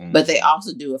 But they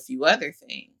also do a few other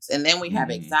things. And then we have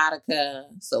Exotica.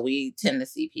 So we tend to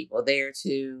see people there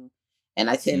too. And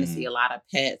I tend to see a lot of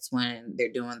pets when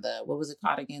they're doing what was it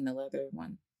called again? The leather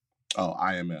one? Oh,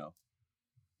 IML.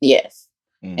 Yes.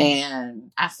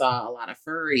 And I saw a lot of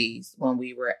furries when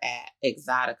we were at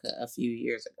Exotica a few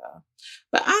years ago.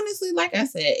 But honestly, like I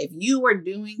said, if you are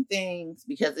doing things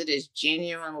because it is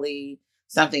genuinely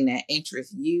something that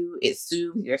interests you, it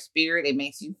soothes your spirit, it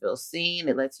makes you feel seen,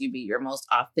 it lets you be your most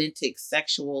authentic,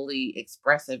 sexually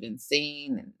expressive and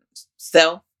seen and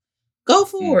self, go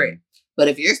for it. But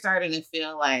if you're starting to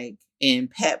feel like in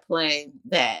pet play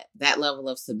that level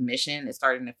of submission is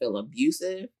starting to feel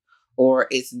abusive or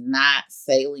it's not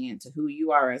salient to who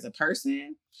you are as a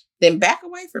person, then back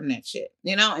away from that shit,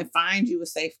 and find you a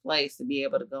safe place to be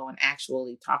able to go and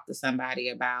actually talk to somebody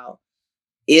about,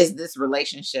 is this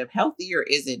relationship healthy or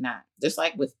is it not? Just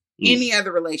like with any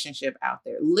other relationship out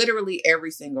there, literally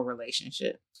every single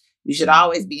relationship, you should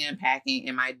always be unpacking.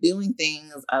 Am I doing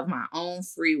things of my own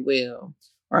free will?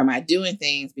 Or am I doing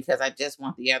things because I just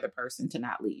want the other person to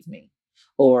not leave me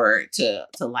or to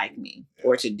like me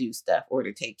or to do stuff or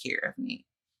to take care of me?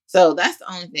 So that's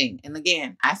the only thing. And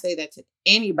again, I say that to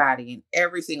anybody in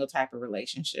every single type of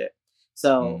relationship.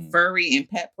 So furry and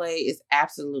pet play is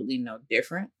absolutely no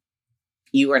different.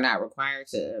 You are not required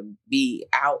to be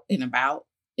out and about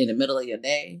in the middle of your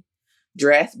day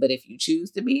dressed, but if you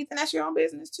choose to be, then that's your own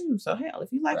business too. So hell,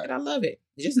 if you like it, I love it.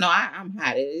 Just know I'm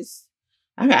hot.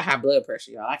 I got high blood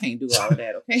pressure, y'all. I can't do all of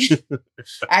that, okay?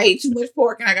 I eat too much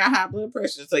pork and I got high blood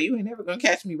pressure, so you ain't never gonna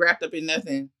catch me wrapped up in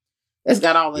nothing that's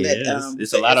got all of that.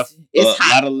 It's a lot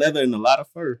of leather and a lot of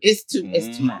fur. It's too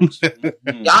much.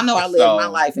 Y'all know I live my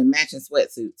life in matching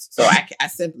sweatsuits, so I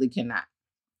simply cannot.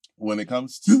 When it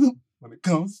comes to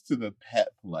the pet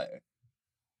play,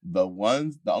 the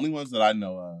only ones that I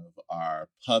know of are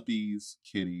puppies,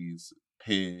 kitties,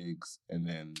 pigs, and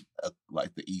then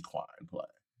like the equine play.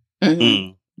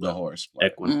 The horse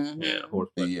play. Equine. Yeah, horse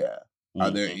play. Yeah.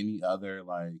 Are there any other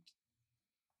like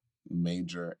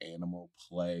major animal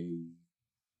play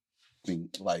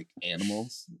like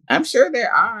animals? I'm sure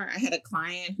there are. I had a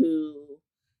client who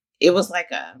it was like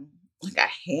a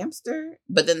hamster,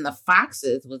 but then the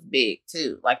foxes was big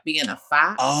too, like being a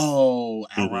fox. Oh,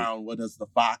 around what does the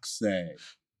fox say?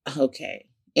 Okay.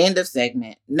 End of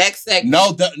segment. Next segment.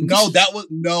 No.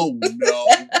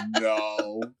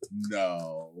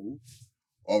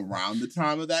 Around the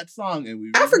time of that song,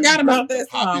 and I forgot about that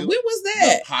song. When was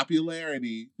that?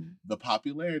 The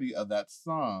popularity of that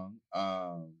song.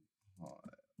 I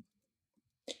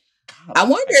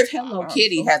wonder if Hello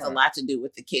Kitty has a lot to do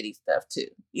with the kitty stuff too.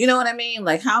 You know what I mean?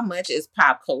 Like how much is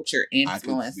pop culture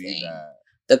influencing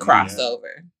the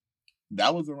crossover? Yeah.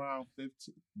 That was around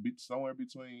 15, somewhere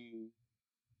between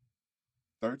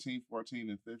 13, 14,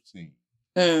 and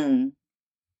 15.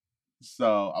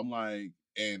 So I'm like,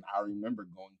 and I remember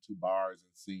going to bars and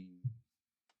seeing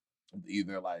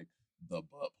either like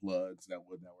butt plugs that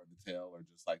were the tail, or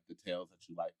just like the tails that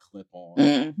you like clip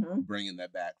on, bringing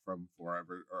that back from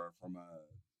Forever or from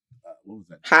what was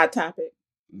that? Hot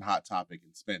Topic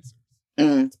and Spencer's.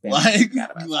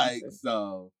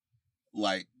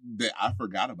 Like I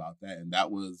forgot about that, and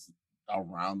that was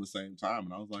around the same time,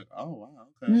 and I was like, oh wow,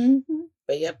 okay.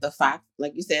 But yep, the fox,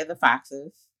 like you said, the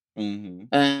foxes.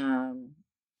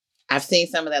 I've seen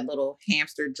some of that little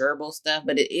hamster gerbil stuff,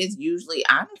 but it is usually,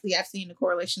 honestly, I've seen the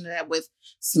correlation to that with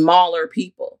smaller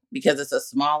people because it's a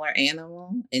smaller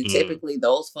animal, and typically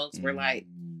those folks were like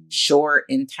short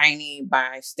and tiny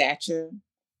by stature.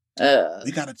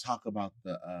 We got to talk about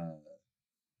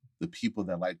the people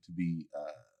that like to be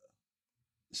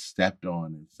stepped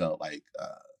on and felt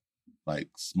like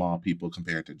small people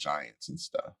compared to giants and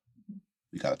stuff.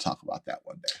 We got to talk about that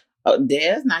one day. Oh,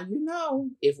 Des, now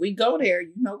if we go there,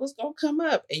 you know what's gonna come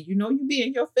up, and you be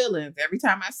in your feelings every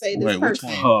time I say this person.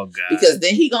 Oh God! Because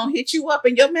then he gonna hit you up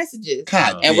in your messages,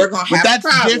 and we're gonna have a problem.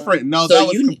 That's different. No, so that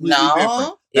was completely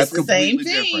different. It's the same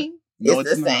thing. No,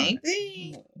 it's the same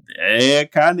thing. Yeah,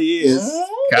 it kind of is.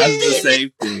 Kind of the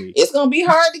same thing. It's gonna be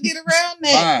hard to get around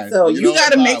that. So you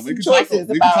got to make some choices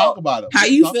about how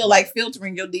you feel like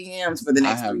filtering your DMs for the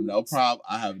next. I have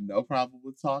no problem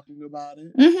with talking about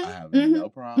it. I have no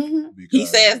problem. Because he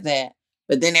says that,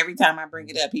 but then every time I bring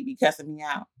it up, he be cussing me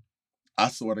out. I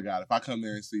swear to God, if I come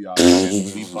there and see y'all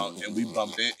and we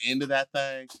bump into that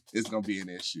thing, it's gonna be an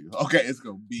issue. Okay, it's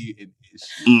gonna be an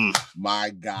issue. My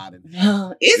God,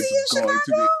 is he in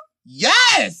Chicago?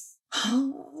 Yes.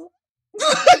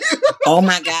 Oh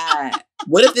my God!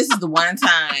 What if this is the one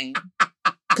time?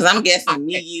 Because I'm guessing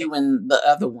me, you, and the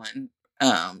other one,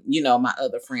 my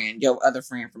other friend, your other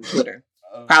friend from Twitter,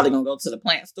 probably gonna go to the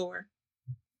plant store.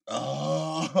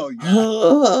 Oh, yeah.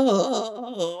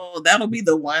 Oh, that'll be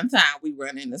the one time we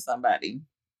run into somebody.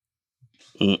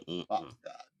 Oh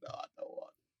God, no, I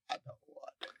don't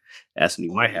want it. That's when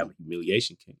he might have a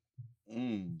humiliation king.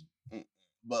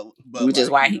 But which is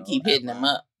why he keep hitting them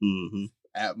up.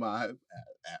 At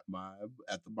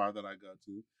the bar that I go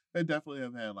to, they definitely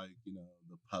have had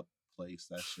the pup play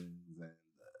sessions, and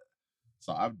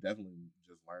so I've definitely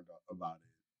just learned about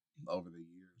it over the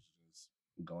years, just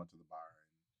going to the bar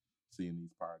and seeing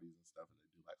these parties and stuff, and they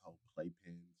do like whole play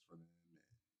pins for them, and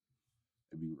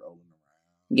they be rolling around.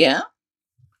 Yeah.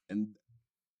 And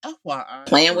FYI,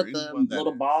 playing with the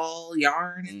little ball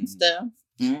yarn and stuff.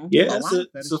 Yeah,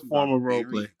 it's a form of role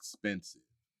play. Expensive.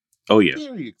 Oh yeah,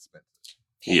 very expensive.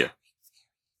 Yeah,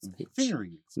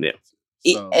 very expensive.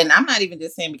 Yeah. And I'm not even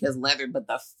just saying because leather, but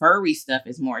the furry stuff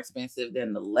is more expensive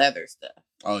than the leather stuff.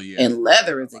 Oh yeah, and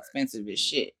leather is expensive as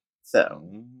shit. So,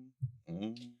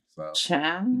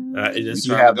 child,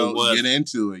 you have to get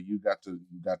into it. You got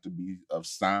to be of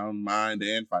sound mind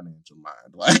and financial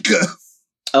mind, like us.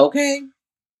 Okay,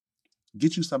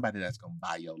 get you somebody that's gonna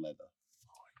buy your leather.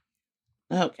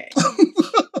 Okay,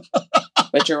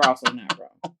 but you're also not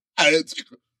wrong.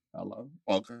 Hello,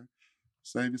 okay.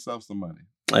 Save yourself some money.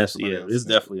 It's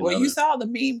definitely. Well, you saw the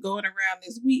meme going around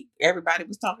this week. Everybody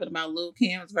was talking about Lil'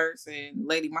 Kim's verse and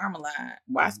Lady Marmalade.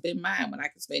 Why spend mine when I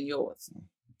can spend yours?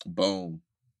 Boom.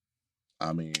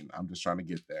 I mean, I'm just trying to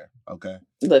get there. Okay.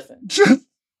 Listen.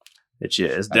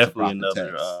 It's definitely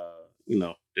another.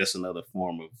 Just another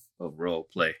form of role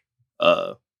play.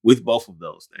 With both of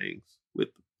those things, with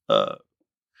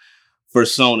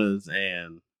personas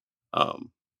and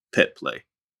pet play,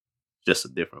 just a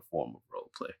different form of role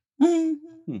play.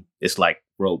 Mm-hmm. It's like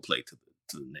role play to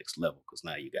the next level because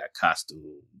now you got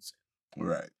costumes,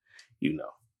 right?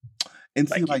 And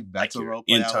see, that's a role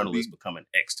play. Internal is becoming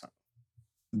external.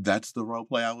 That's the role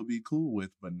play I would be cool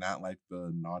with, but not like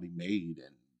the naughty maid,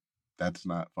 and that's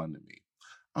not fun to me.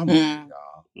 I'm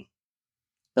y'all.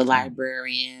 The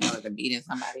librarian or the beating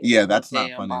somebody. Yeah, that's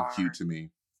not fun and cute to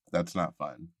me. That's not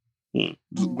fun.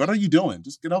 What are you doing?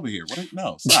 Just get over here.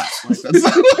 No, stop.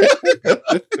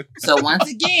 So once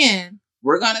again,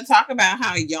 we're going to talk about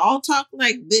how y'all talk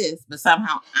like this, but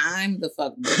somehow I'm the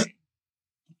fuck boy.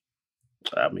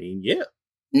 I mean, yeah.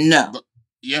 No.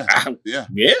 Yeah. I'll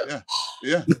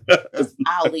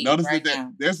leave. Notice right that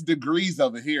now. There's degrees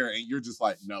over here, and you're just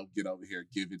like, no, get over here,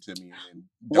 give it to me. And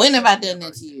when have I done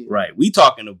that to you? Right. We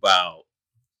talking about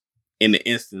in the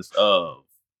instance of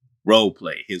role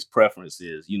play. His preference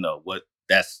is, what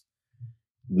that's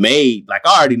made. Like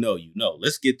I already know.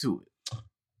 Let's get to it.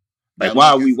 Like why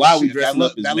are we dressing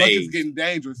up as that maids? look is getting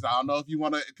dangerous. I don't know if you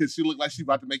want to, because she look like she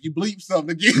about to make you bleep something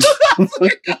again.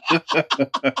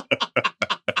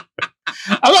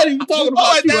 I'm not even talking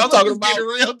about you. I'm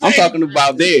talking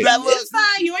about this. It's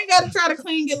fine. You ain't got to try to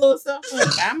clean your little stuff up.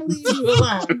 I'm gonna leave you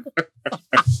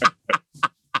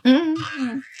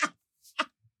alone.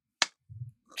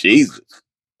 Jesus.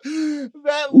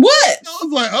 What? I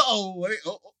was like, wait,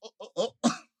 oh.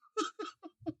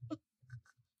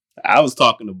 I was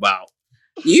talking about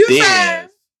You Dez.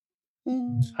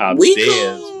 How we Dez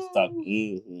cool. was talking.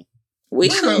 Mm-hmm. We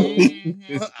cool.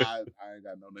 I ain't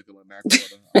got no nickel in that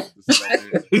quarter. I'm just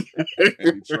over here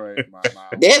in Detroit. My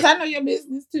Dez, I know your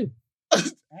business too.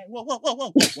 Hey,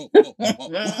 whoa.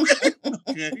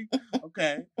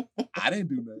 Okay. I didn't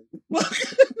do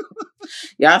nothing.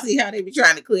 Y'all see how they be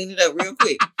trying to clean it up real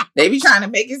quick? They be trying to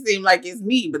make it seem like it's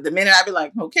me, but the minute I be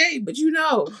like, okay, but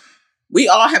we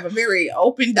all have a very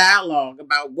open dialogue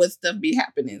about what stuff be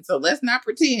happening. So let's not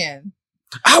pretend.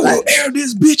 I will air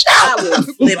this bitch out. I will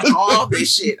flip all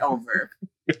this shit over.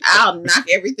 I'll knock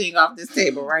everything off this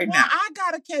table right now. I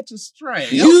gotta catch a stray.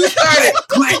 You started.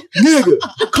 Clap, nigga.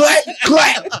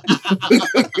 Clap.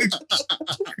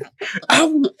 I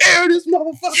will air this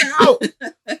motherfucker out.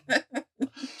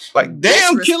 Like,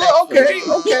 damn, killer. Okay,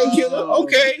 killer.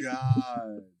 Okay.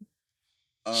 God.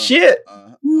 Shit.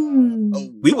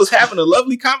 We was having a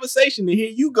lovely conversation, and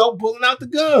here you go pulling out the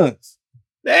guns.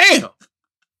 Damn.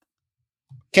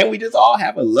 Can't we just all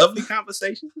have a lovely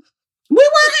conversation? We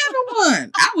were having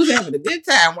one. I was having a good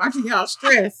time watching y'all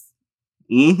stress.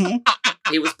 Mm-hmm.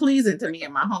 It was pleasing to me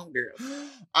and my homegirls.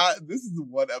 This is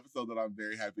one episode that I'm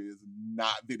very happy is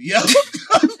not video.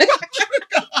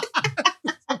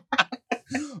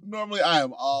 Normally, I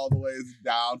am all the ways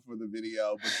down for the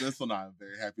video, but this one I'm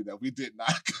very happy that we did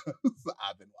not because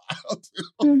I've been wild too.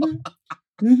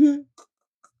 Mm-hmm.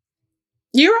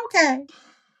 You're okay.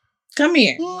 Come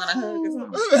here. You want to hug or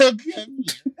something?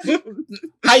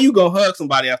 How you gonna hug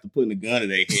somebody after putting a gun in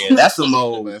their head? That's some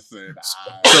old,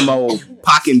 some old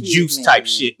pock and juice type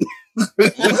shit.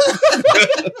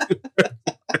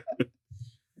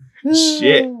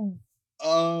 Shit.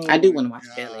 Oh, I do want to watch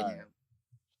Belly now.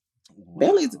 Wow.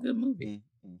 Belly's a good movie.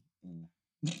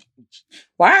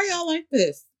 Why are y'all like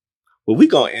this? Well, we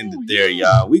gonna end it there,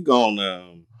 y'all.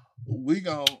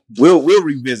 We'll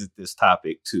revisit this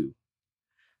topic too.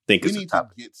 We need to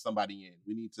get somebody in.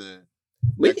 We need to.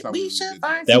 We should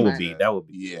find that somebody. That would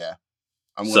be. Yeah.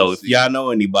 So if y'all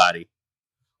know anybody,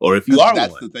 or if you are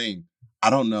that's one, the thing. I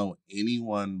don't know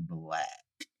anyone black.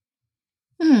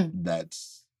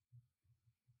 That's.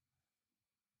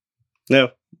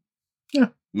 Yeah.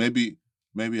 Maybe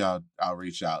I'll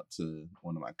reach out to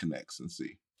one of my connects and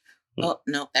see. Oh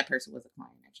no, that person was a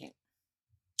client. I can't.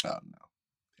 Oh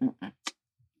no.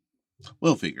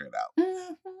 We'll figure it out.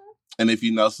 Mm-hmm. And if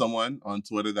you know someone on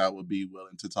Twitter that would be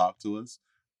willing to talk to us,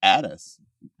 add us.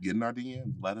 Get in our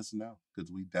DM. Let us know.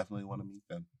 Because we definitely want to meet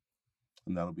them.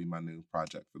 And that'll be my new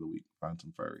project for the week. Find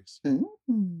some furries.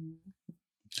 Mm-hmm.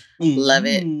 Love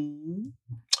it.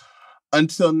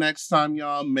 Until next time,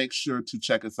 y'all, make sure to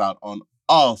check us out on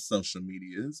all social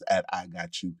medias at I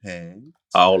Got You Pegged.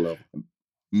 All of them.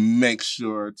 Make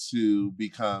sure to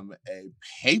become a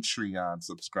Patreon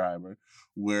subscriber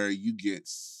where you get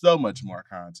so much more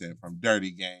content from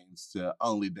Dirty Games to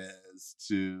Only Dez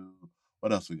to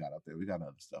what else we got up there? We got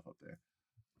other stuff up there.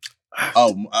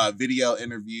 Video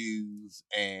interviews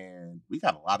and we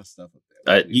got a lot of stuff up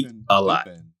there. A lot.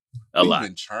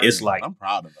 It's like I'm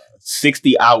proud of us.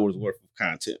 60 hours worth of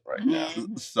content right now.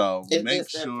 So make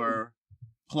sure.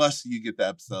 Plus, you get the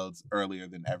episodes earlier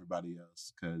than everybody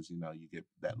else because, you get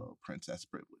that little princess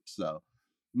privilege. So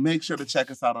make sure to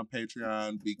check us out on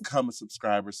Patreon, become a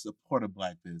subscriber, support a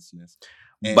Black business.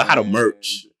 Buy the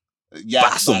merch. Yeah,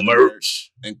 buy some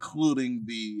merch. Including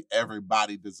the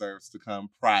Everybody Deserves to Come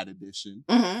Pride Edition.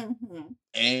 Mm-hmm.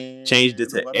 And changed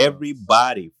it to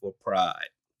Everybody for Pride.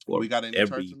 We got any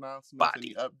church announcements,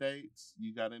 any updates?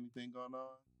 You got anything going on?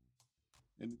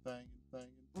 Anything?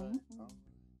 Mm-hmm.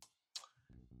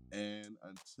 And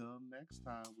until next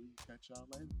time, we'll catch y'all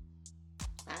later.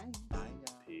 Bye. Bye,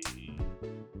 y'all. Peace.